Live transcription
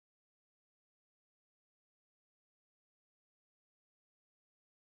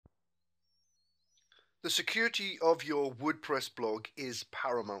The security of your WordPress blog is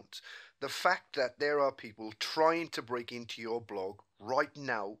paramount. The fact that there are people trying to break into your blog right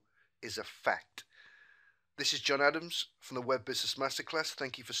now is a fact. This is John Adams from the Web Business Masterclass.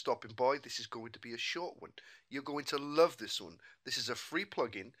 Thank you for stopping by. This is going to be a short one. You're going to love this one. This is a free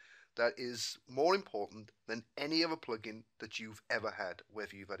plugin that is more important than any other plugin that you've ever had,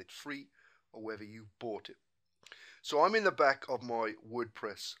 whether you've had it free or whether you bought it. So I'm in the back of my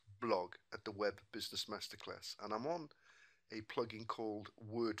WordPress blog at the Web Business Masterclass, and I'm on a plugin called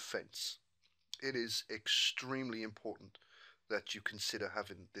Wordfence. It is extremely important that you consider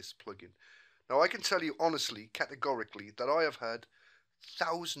having this plugin. Now, I can tell you honestly, categorically, that I have had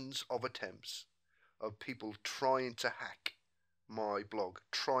thousands of attempts of people trying to hack my blog,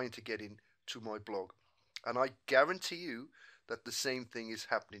 trying to get into my blog. And I guarantee you that the same thing is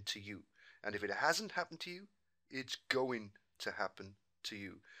happening to you. And if it hasn't happened to you, it's going to happen to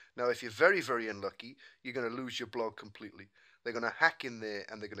you. Now, if you're very, very unlucky, you're going to lose your blog completely. They're going to hack in there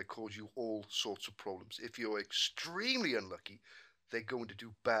and they're going to cause you all sorts of problems. If you're extremely unlucky, they're going to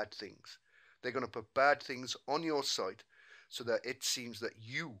do bad things. They're going to put bad things on your site so that it seems that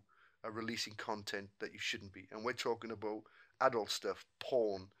you are releasing content that you shouldn't be. And we're talking about adult stuff,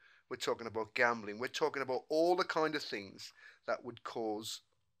 porn, we're talking about gambling, we're talking about all the kind of things that would cause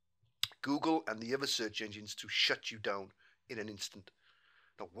Google and the other search engines to shut you down in an instant.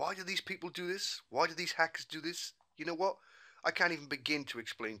 Now, why do these people do this? Why do these hackers do this? You know what? I can't even begin to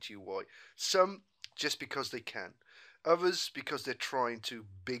explain to you why. Some just because they can. Others because they're trying to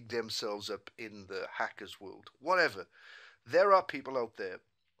big themselves up in the hackers world. Whatever. There are people out there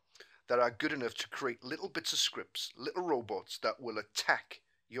that are good enough to create little bits of scripts, little robots that will attack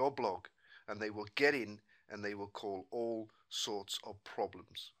your blog, and they will get in and they will cause all sorts of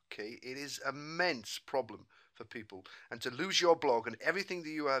problems. Okay, it is an immense problem for people, and to lose your blog and everything that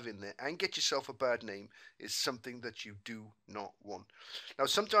you have in there and get yourself a bad name is something that you do not want. Now,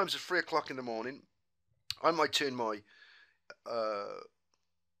 sometimes at 3 o'clock in the morning, I might turn uh,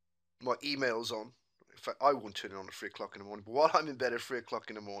 my emails on. In fact, I won't turn it on at 3 o'clock in the morning. But while I'm in bed at 3 o'clock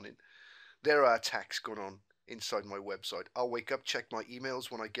in the morning, there are attacks going on inside my website. I'll wake up, check my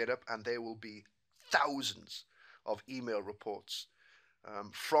emails when I get up, and there will be thousands of email reports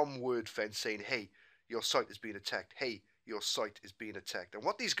from Wordfence saying, hey, your site is being attacked. Hey, your site is being attacked. And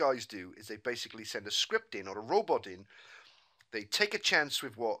what these guys do is they basically send a script in or a robot in. They take a chance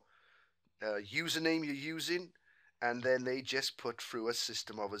with what username you're using, and then they just put through a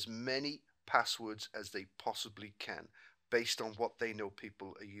system of as many passwords as they possibly can based on what they know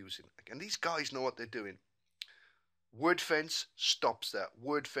people are using. And these guys know what they're doing. Wordfence stops that.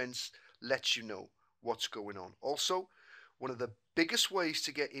 Wordfence lets you know what's going on. Also, one of the biggest ways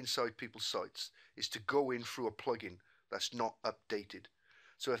to get inside people's sites is to go in through a plugin that's not updated.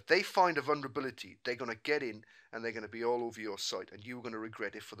 So if they find a vulnerability, they're going to get in and they're going to be all over your site, and you're going to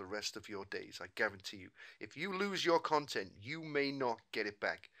regret it for the rest of your days. I guarantee you. If you lose your content, you may not get it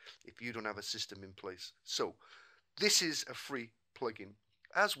back if you don't have a system in place. So this is a free plugin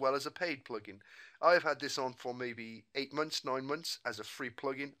as well as a paid plugin. I've had this on for maybe 8 months, 9 months as a free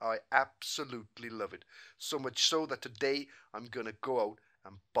plugin. I absolutely love it. So much so that today I'm going to go out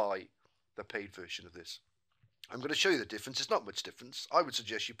and buy the paid version of this. I'm going to show you the difference. It's not much difference. I would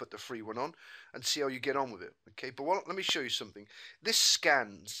suggest you put the free one on and see how you get on with it. Okay, but let me show you something. This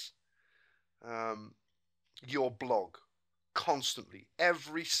scans your blog constantly.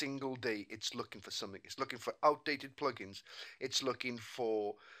 Every single day it's looking for something. It's looking for outdated plugins. It's looking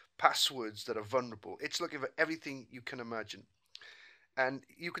for passwords that are vulnerable. It's looking for everything you can imagine. And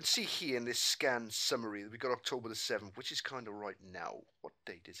you can see here in this scan summary that we got October the 7th, which is kind of right now. What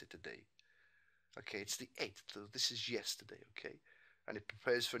date is it today? Okay, it's the 8th, so this is yesterday, okay? And it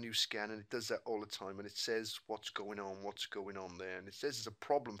prepares for a new scan, and it does that all the time, and it says what's going on there, and it says there's a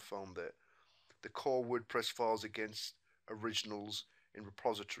problem found there. The core WordPress files against originals in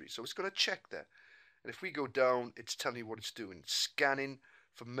repository. So it's going to check that. And if we go down, it's telling you what it's doing. It's scanning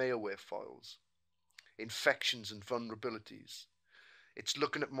for malware files, infections and vulnerabilities. It's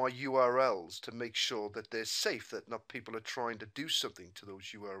looking at my URLs to make sure that they're safe, that not people are trying to do something to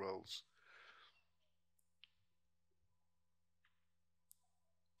those URLs.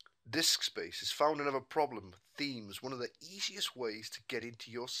 Disk space is found another problem. Themes. One of the easiest ways to get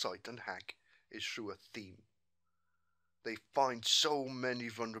into your site and hack is through a theme. They find so many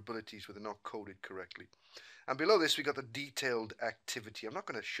vulnerabilities where they're not coded correctly. And below this we got the detailed activity. I'm not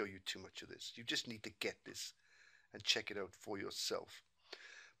going to show you too much of this. You just need to get this and check it out for yourself.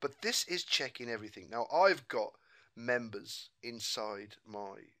 But this is checking everything. Now I've got members inside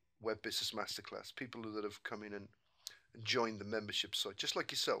my Web Business Masterclass, people that have come in and joined the membership site, just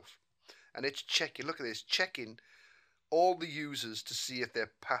like yourself. and it's checking, look at this, checking all the users to see if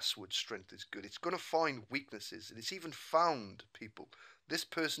their password strength is good. It's going to find weaknesses, and it's even found people. This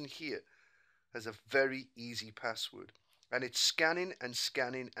person here has a very easy password, and it's scanning and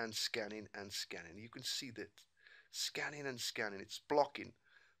scanning and scanning and scanning. You can see that, scanning and scanning. It's blocking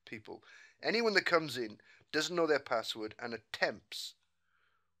people. Anyone that comes in, doesn't know their password, and attempts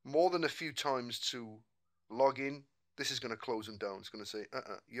more than a few times to log in, this is going to close them down. It's going to say,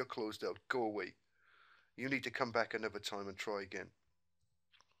 you're closed out, go away. You need to come back another time and try again.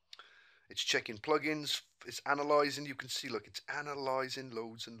 It's checking plugins, it's analyzing. You can see, look, it's analyzing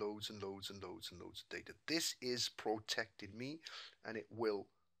loads and loads and loads and loads and loads of data. This is protecting me, and it will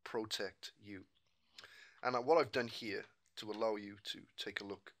protect you. And what I've done here to allow you to take a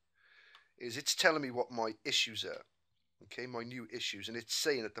look is it's telling me what my issues are. Okay, my new issues, and it's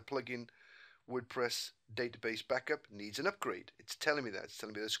saying that the plugin WordPress database backup needs an upgrade. It's telling me that. It's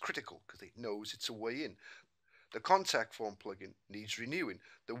telling me that's critical because it knows it's a way in. The contact form plugin needs renewing.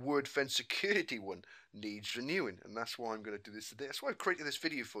 The Wordfence security one needs renewing, and that's why I'm going to do this today. That's why I've created this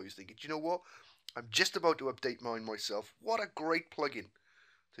video for you, thinking, you know what? I'm just about to update mine myself. What a great plugin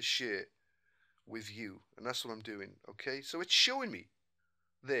to share with you, and that's what I'm doing. Okay, so it's showing me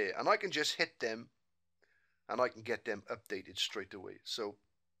there, and I can just hit them, and I can get them updated straight away. So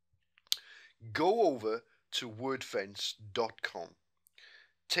go over to wordfence.com.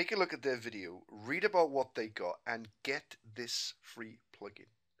 Take a look at their video, read about what they got, and get this free plugin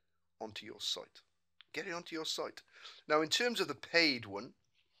onto your site. Get it onto your site. Now, in terms of the paid one,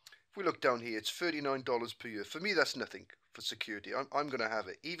 if we look down here, it's $39 per year. For me, that's nothing for security. I'm going to have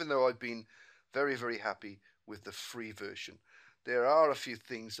it, even though I've been very, very happy with the free version. There are a few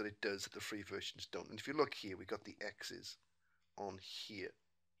things that it does that the free versions don't. And if you look here, we got the X's on here.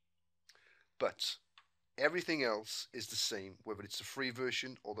 But everything else is the same, whether it's the free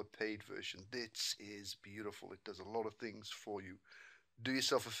version or the paid version. This is beautiful. It does a lot of things for you. Do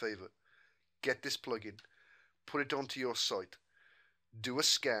yourself a favor. Get this plugin. Put it onto your site. Do a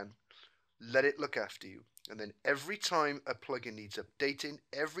scan. Let it look after you. And then every time a plugin needs updating,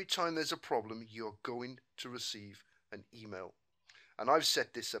 every time there's a problem, you're going to receive an email. And I've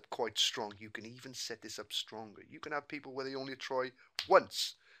set this up quite strong. You can even set this up stronger. You can have people where they only try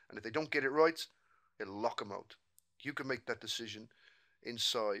once, and if they don't get it right, it'll lock them out. You can make that decision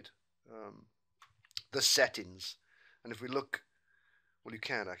inside the settings. And if we look, well, you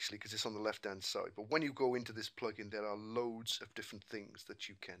can actually, because it's on the left hand side. But when you go into this plugin, there are loads of different things that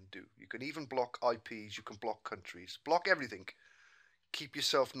you can do. You can even block IPs, you can block countries, block everything. Keep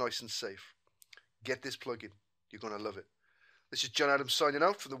yourself nice and safe. Get this plugin. You're going to love it. This is John Adams signing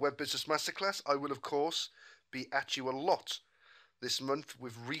out from the Web Business Masterclass. I will, of course, be at you a lot this month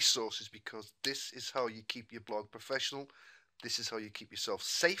with resources, because this is how you keep your blog professional. This is how you keep yourself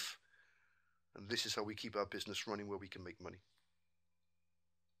safe. And this is how we keep our business running where we can make money.